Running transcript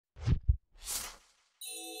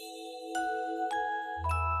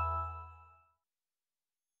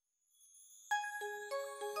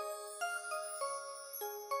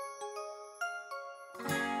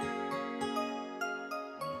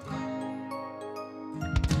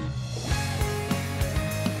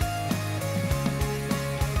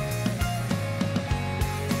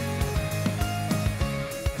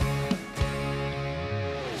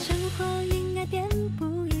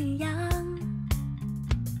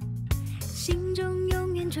心中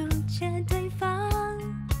永远住着对方，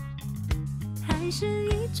还是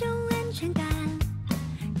一种安全感，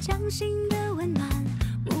掌心的温暖，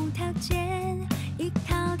无条件依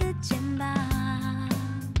靠的肩膀。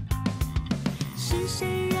是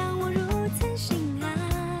谁让我如此心安？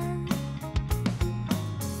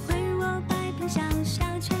为我摆平小小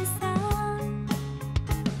沮丧。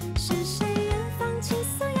是谁愿放弃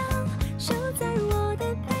所有，守在我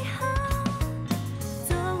的背后，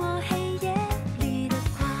做我黑夜里的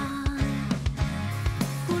光。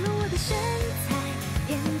无论我的身材变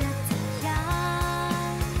得怎样，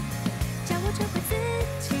叫我找回自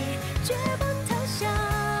己，绝不投降。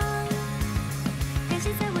感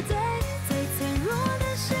谢在我最脆弱的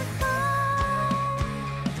时候，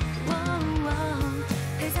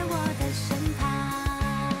陪在我的身旁。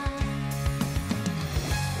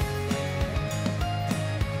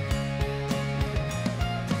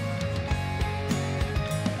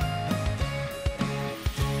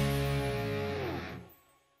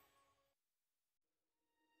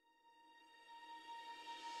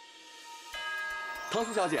唐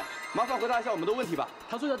苏小姐，麻烦回答一下我们的问题吧。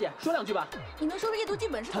唐苏小姐，说两句吧。你能说说阅读剧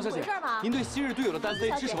本是怎么回事吗？您对昔日队友的单飞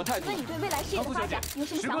持什么态度？那你对未来事业的发展有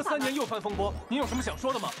什么想法吗？时隔3年又翻风波，您有什么想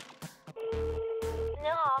说的吗？您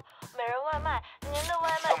好，美人外卖，您的外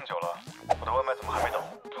卖这么久了，我的外卖怎么还没到？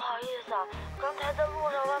不好意思啊，刚才在路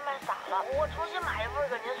上外卖洒了，我重新买一份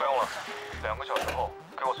给您送。不用了，2个小时后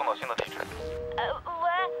给我送到新的地址。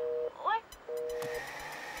喂。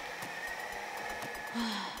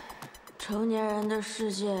成年人的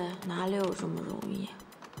世界哪里有这么容易？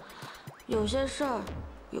有些事儿，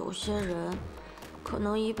有些人，可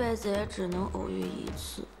能一辈子也只能偶遇一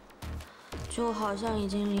次，就好像已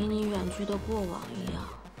经离你远去的过往一样。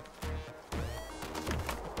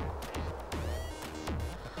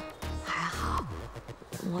还好，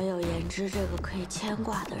我有颜值这个可以牵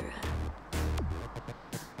挂的人。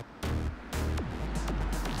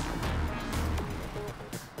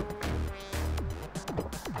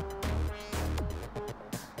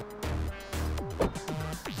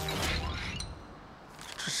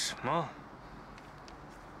什么？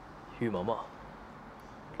玉萌萌，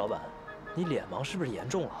老板，你脸盲是不是严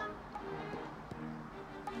重了？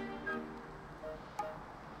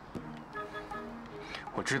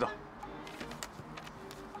我知道。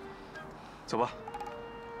走吧。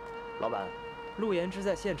老板，陆言之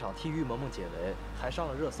在现场替玉萌萌解围，还上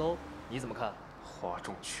了热搜，你怎么看？哗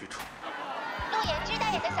众取宠。陆言之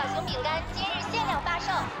代言的小熊饼干今日限量发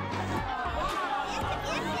售。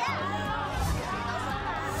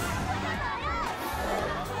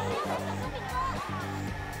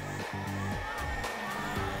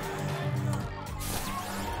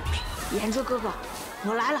颜之哥哥，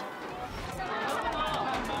我来了。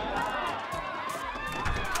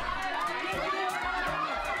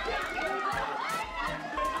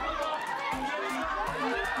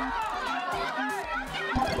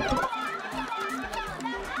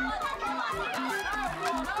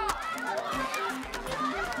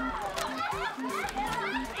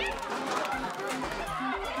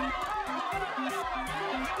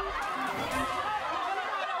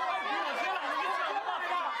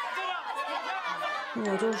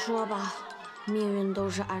我就说吧，命运都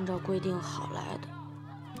是按照规定好来的。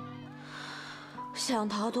想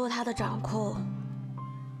逃脱他的掌控，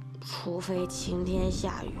除非晴天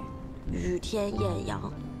下雨，雨天艳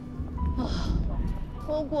阳。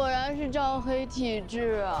我果然是招黑体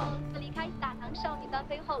质啊！离开大唐少女单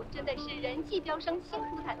飞后，真的是人气飙升，幸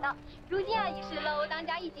福坦荡。如今啊，已是楼当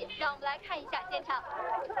家一姐。让我们来看一下现场。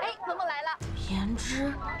哎，萌萌来了。颜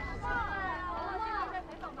之，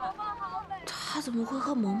他怎么会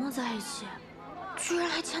和萌萌在一起？居然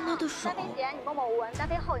还牵她的手。单飞前，你某某文单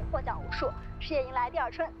飞后也获奖无数，事业迎来第2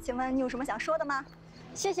春。请问你有什么想说的吗？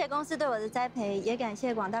谢谢公司对我的栽培，也感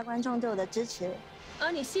谢广大观众对我的支持。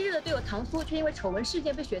而你昔日的队友唐苏却因为丑闻事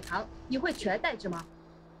件被雪藏，你会取而代之吗？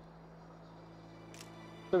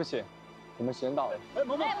对不起，我们时间到了。哎，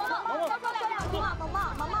萌萌，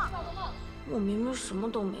我明明什么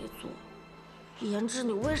都没做，颜之，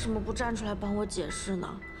你为什么不站出来帮我解释呢？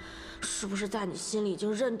是不是在你心里已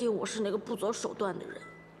经认定我是那个不择手段的人？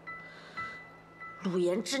陆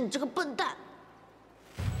颜之，你这个笨蛋！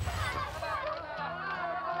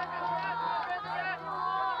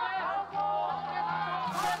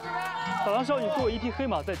大唐少女作为一匹黑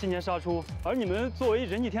马，在今年杀出，而你们作为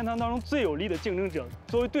人气天堂当中最有力的竞争者，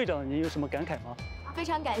作为队长的您有什么感慨吗？非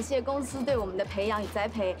常感谢公司对我们的培养与栽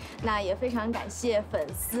培，那也非常感谢粉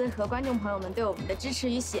丝和观众朋友们对我们的支持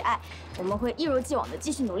与喜爱，我们会一如既往的继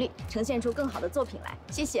续努力，呈现出更好的作品来。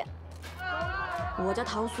谢谢。我叫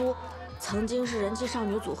唐苏，曾经是人气少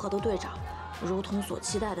女组合的队长，如同所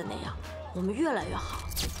期待的那样，我们越来越好，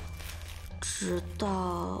直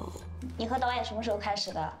到你和导演什么时候开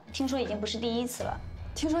始的？听说已经不是第一次了。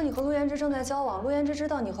听说你和陆言之正在交往，陆言之知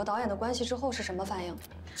道你和导演的关系之后是什么反应？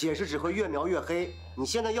解释只会越描越黑。你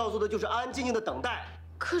现在要做的就是安安静静的等待。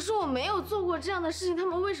可是我没有做过这样的事情，他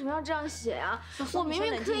们为什么要这样写啊？我明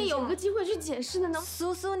明可以有个机会去解释的呢。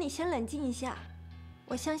苏苏，你先冷静一下，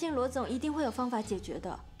我相信罗总一定会有方法解决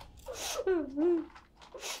的。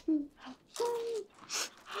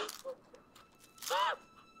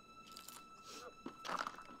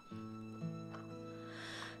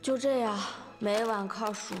就这样，每晚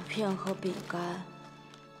靠薯片和饼干，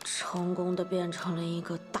成功的变成了一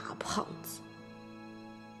个大胖子。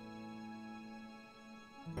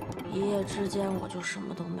一夜之间，我就什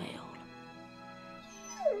么都没有了。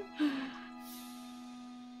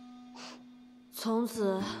从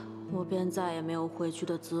此，我便再也没有回去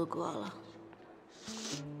的资格了。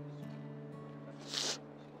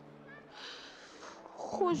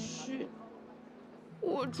或许，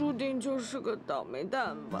我注定就是个倒霉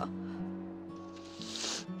蛋吧。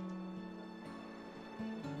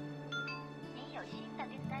您有新的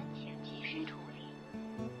订单，请及时处理。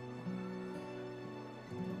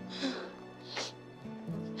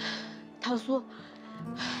唐苏，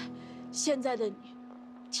现在的你，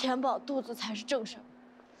填饱肚子才是正事儿。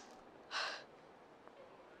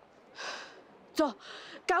走，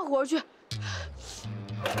干活去。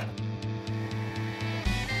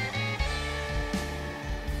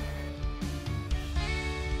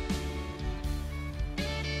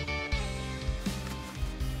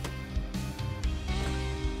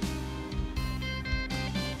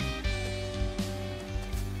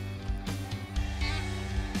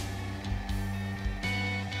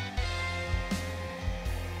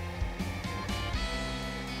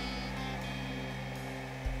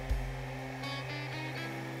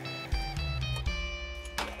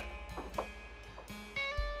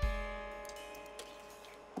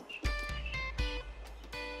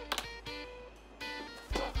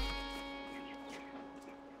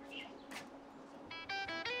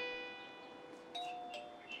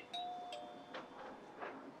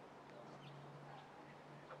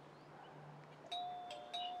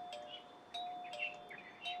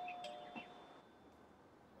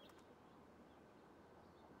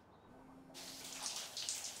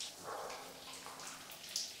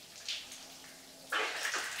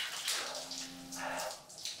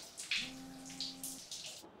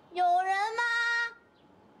有人吗？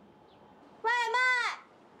外卖。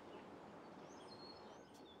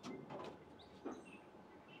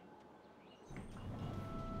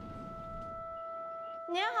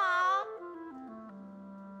您好，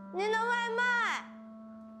您的外卖。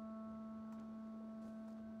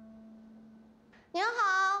您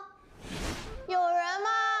好，有人吗？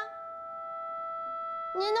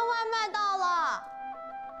您的外卖到了。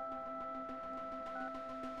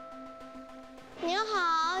您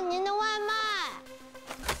好，您的外卖。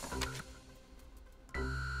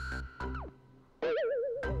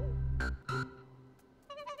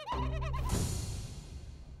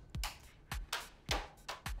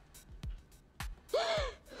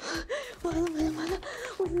完了完了完了，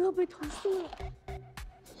我又要被投诉了。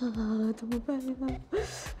啊，怎么办呀？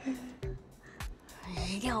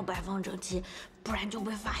一定要摆放整齐，不然就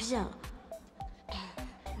被发现了。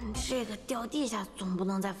这个掉地下总不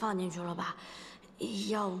能再放进去了吧？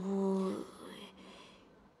要不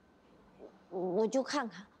我就看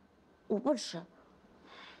看，我不吃。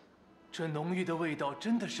这浓郁的味道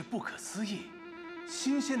真的是不可思议，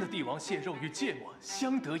新鲜的帝王蟹肉与芥末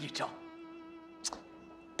相得益彰。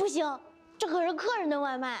不行，这可是客人的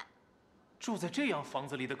外卖。住在这样房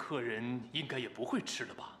子里的客人应该也不会吃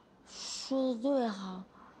了吧？说的对哈，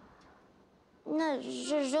那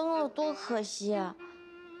这扔了多可惜啊！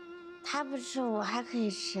他不吃，我还可以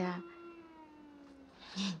吃。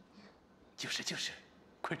就是，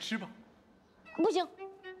快吃吧。不行，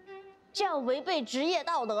这样违背职业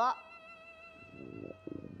道德。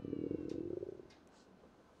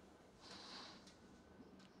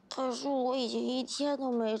可是我已经一天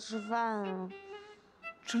都没吃饭了。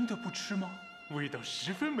真的不吃吗？味道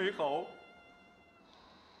十分美好。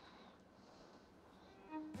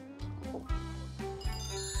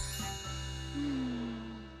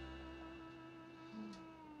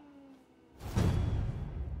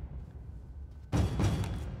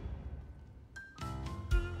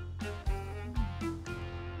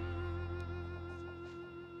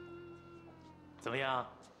怎么样，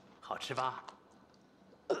好吃吧？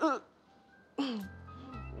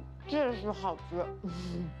这是好吃。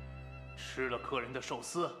吃了客人的寿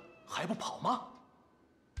司还不跑吗？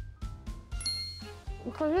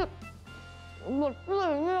可是我吃了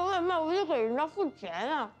人家的外卖，我得给人家付钱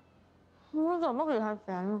呀。我怎么给他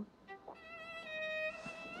钱呢？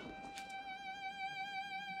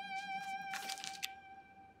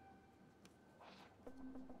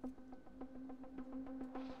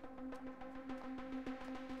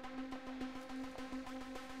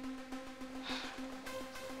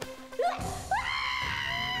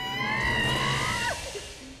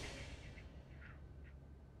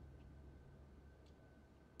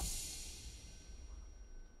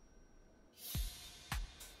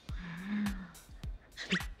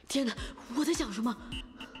天哪，我在想什么？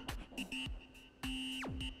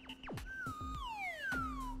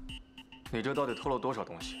你这到底偷了多少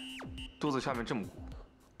东西？肚子下面这么鼓，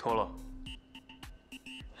脱了。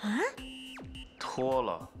啊？脱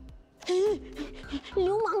了。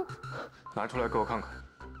流氓！拿出来给我看看。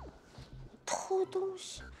偷东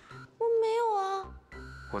西？我没有啊。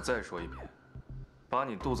我再说一遍，把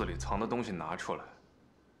你肚子里藏的东西拿出来，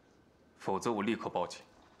否则我立刻报警。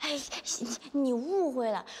哎，你误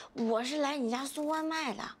会了，我是来你家送外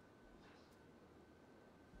卖的。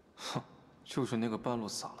哼，就是那个半路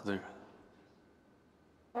洒了的人。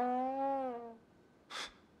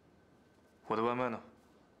我的外卖呢？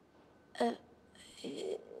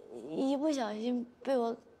一不小心被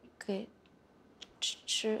我给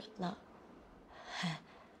吃了。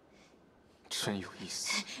真有意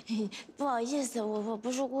思。不好意思，我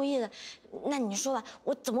不是故意的。那你说吧，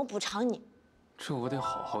我怎么补偿你？这我得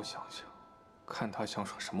好好想想，看他想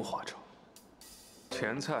耍什么花招。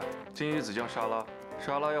前菜金鱼子酱沙拉，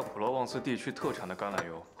沙拉要普罗旺斯地区特产的橄榄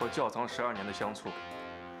油和窖藏12年的香醋。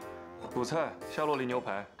主菜夏洛梨牛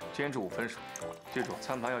排，煎至5分熟，记住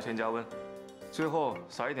餐盘要先加温。最后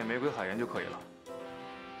撒一点玫瑰海盐就可以了。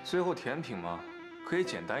最后甜品嘛，可以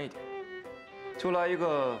简单一点，就来一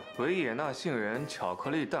个维也纳杏仁巧克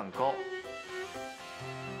力蛋糕。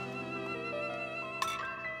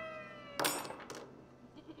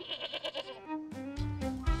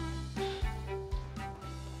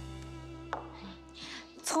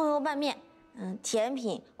葱油拌面，甜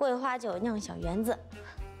品桂花酒酿小圆子。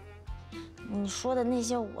你说的那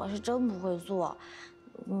些我是真不会做，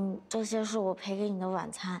这些是我陪给你的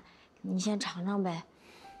晚餐，你先尝尝呗。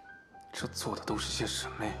这做的都是些什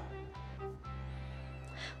么呀？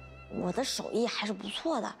我的手艺还是不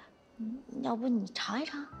错的，要不你尝一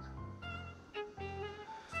尝？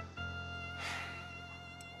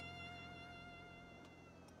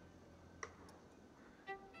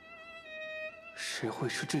谁会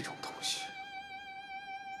吃这种东西？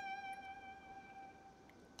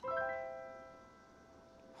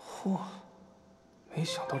嚯，没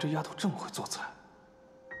想到这丫头这么会做菜。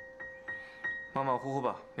马马虎虎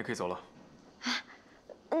吧，你可以走了。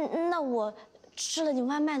那我吃了你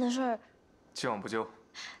外卖的事儿，既往不咎。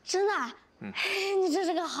真的啊？你真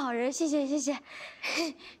是个好人，谢谢谢谢。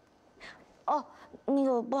哦，那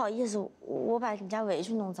个不好意思，我把你家围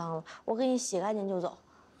裙弄脏了，我给你洗干净就走。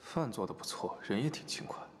饭做的不错，人也挺勤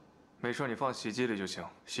快。没事，你放洗衣机里就行，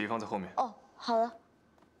洗衣放在后面。哦，好的。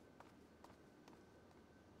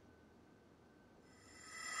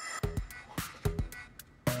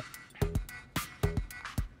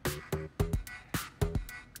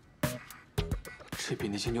这比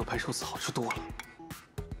那些牛排寿司好吃多了。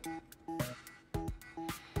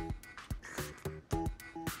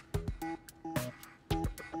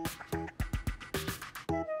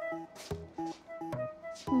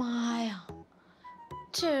妈呀，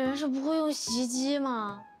这人是不会用洗衣机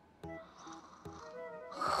吗？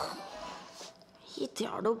一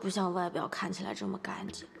点都不像外表看起来这么干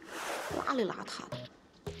净，邋里邋遢的。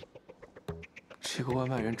这个外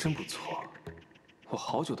卖员真不错，我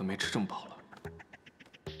好久都没吃这么饱了。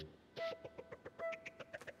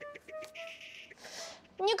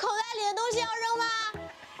你口袋里的东西要扔吗？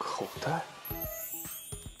口袋？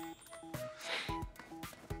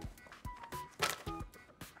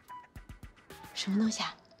什么东西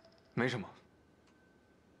啊？没什么。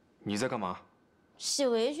你在干嘛？洗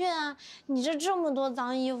围裙啊！你这么多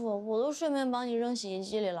脏衣服，我都顺便帮你扔洗衣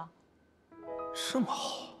机里了。这么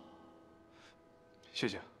好，谢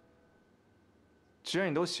谢。既然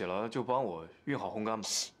你都洗了，就帮我熨好烘干吧。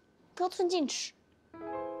得寸进尺。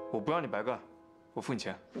我不让你白干，我付你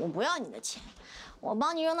钱。我不要你的钱，我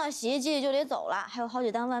帮你扔到洗衣机里就得走了，还有好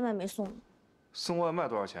几单外卖没送呢。送外卖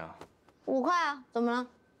多少钱啊5块啊，怎么了？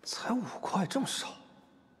才5块，这么少？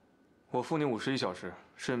我付你51小时，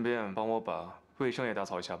顺便帮我把卫生也打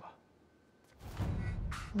扫一下吧。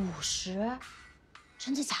50？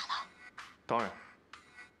真的假的？当然。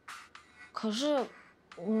可是，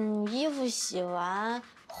衣服洗完、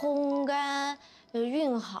烘干、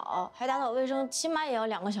熨好，还打扫卫生，起码也要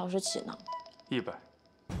2个小时起呢。100。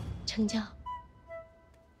成交。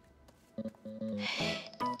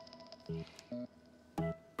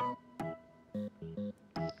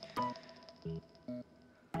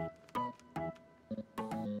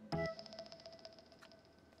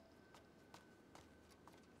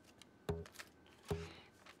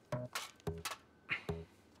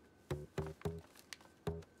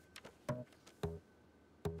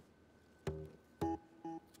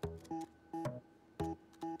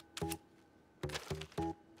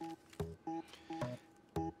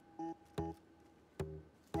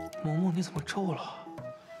萌萌，你怎么皱了？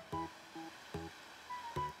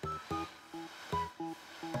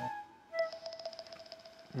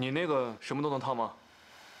你那个什么都能烫吗？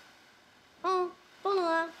嗯，都能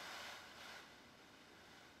啊。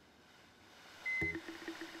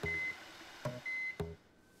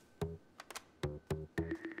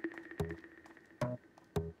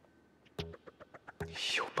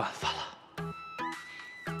有办法了。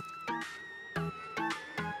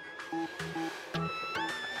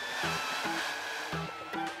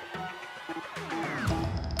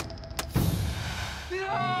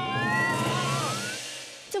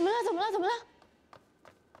 怎么了？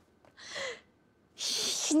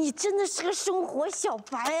你真的是个生活小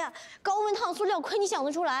白呀！高温烫塑料，亏你想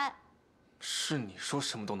得出来。是你说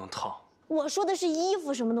什么都能烫，我说的是衣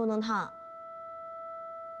服什么都能烫。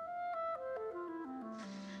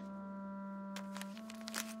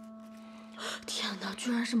天哪，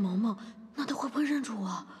居然是萌萌，那他会不会认出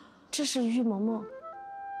我？这是玉萌萌，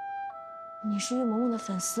你是玉萌萌的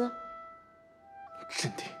粉丝。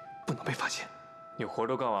镇定，不能被发现。你活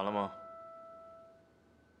都干完了吗？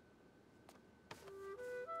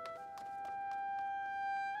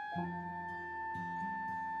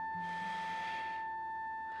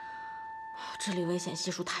 这里危险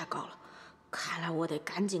系数太高了，看来我得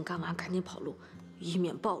赶紧干完，赶紧跑路，以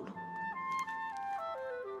免暴露。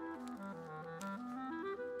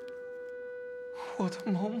我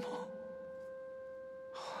的萌萌，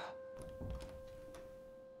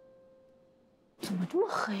怎么这么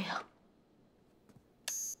黑呀？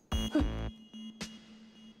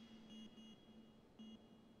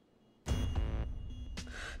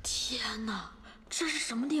天哪，这是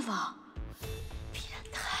什么地方？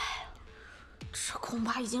 这恐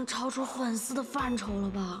怕已经超出粉丝的范畴了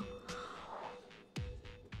吧？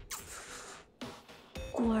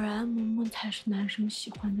果然，萌萌才是男生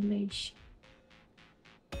喜欢的类型。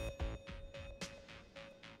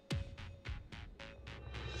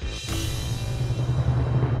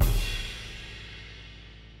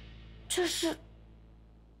这是？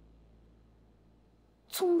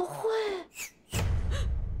怎么会？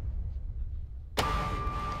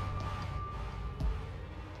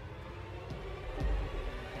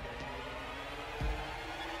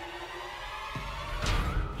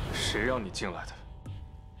 谁让你进来的？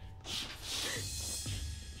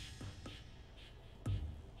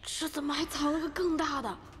这怎么还藏了个更大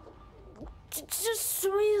的？这什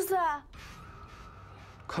么意思啊？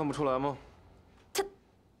看不出来吗？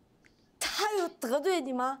他有得罪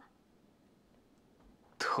你吗？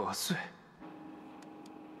得罪？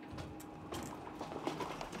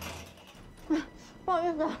不好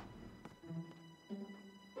意思。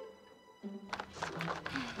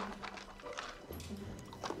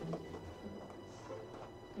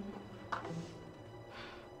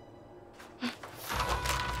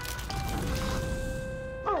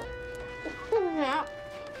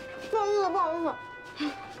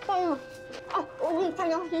 不好意思，啊，我给你太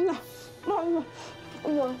良心了，不好意思，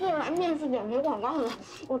我是来面试减肥广告的，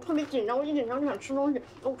我特别紧张，我一紧张就想吃东西，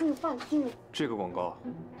我给你放心。这个广告，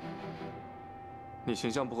你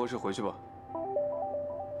形象不合适，回去吧。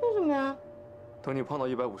为什么呀？等你胖到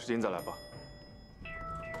150斤再来吧。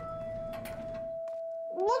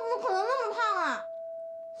我怎么可能那么胖啊？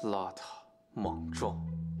邋遢、莽撞，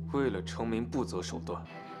为了成名不择手段，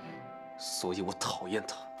所以我讨厌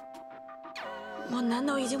他。 我难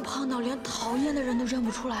道已经胖到连讨厌的人都认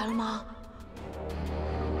不出来了吗？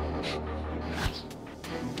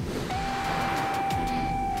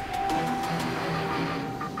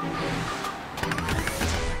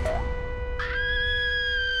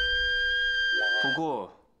不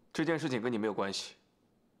过这件事情跟你没有关系。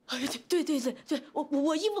哎，对，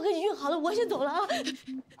我衣服给你熨好了，我先走了啊。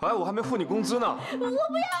哎，我还没付你工资呢。我不要了，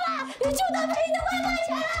就当赔你的外卖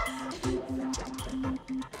钱了。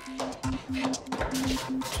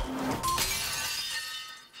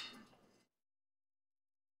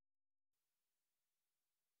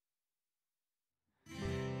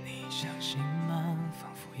 你相信吗？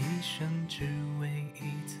仿佛一生只为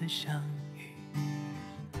一次相遇，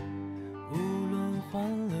无论换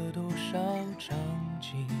了多少场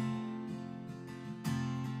景，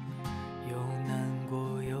有难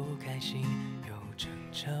过，有开心，有争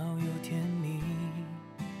吵，有甜。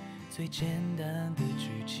最简单的剧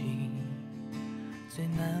情，最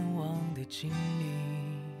难忘的经历。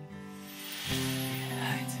别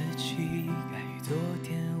爱自己，该于昨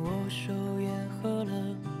天握手言和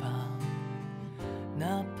了吧，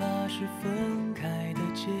哪怕是分开的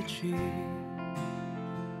结局。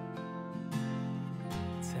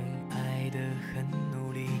曾爱得很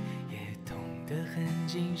努力，也痛得很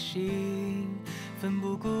尽心，奋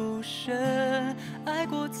不顾身，爱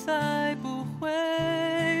过才不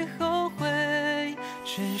会后悔。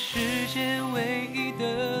全世界唯一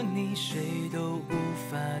的你，谁都无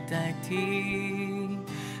法代替。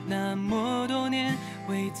那么多年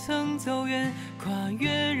未曾走远，跨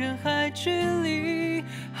越人海距离，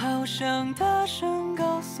好想大声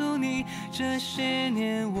告诉你，这些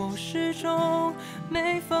年我始终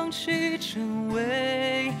没放弃，成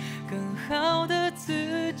为更好的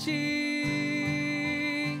自己。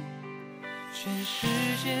全世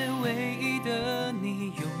界唯一的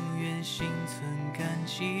你，永远心存感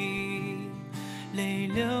激。泪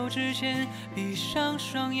流之前，闭上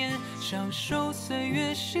双眼，享受岁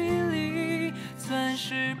月洗礼。钻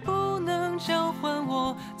石不能交换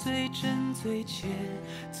我最真最切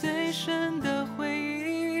最深的回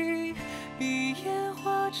忆，比烟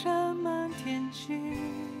花沾满天际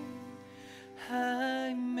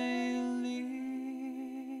还美丽。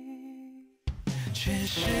全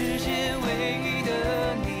世界唯一的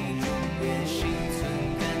你，永远心存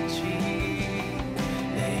感激。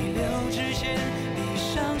泪流之前，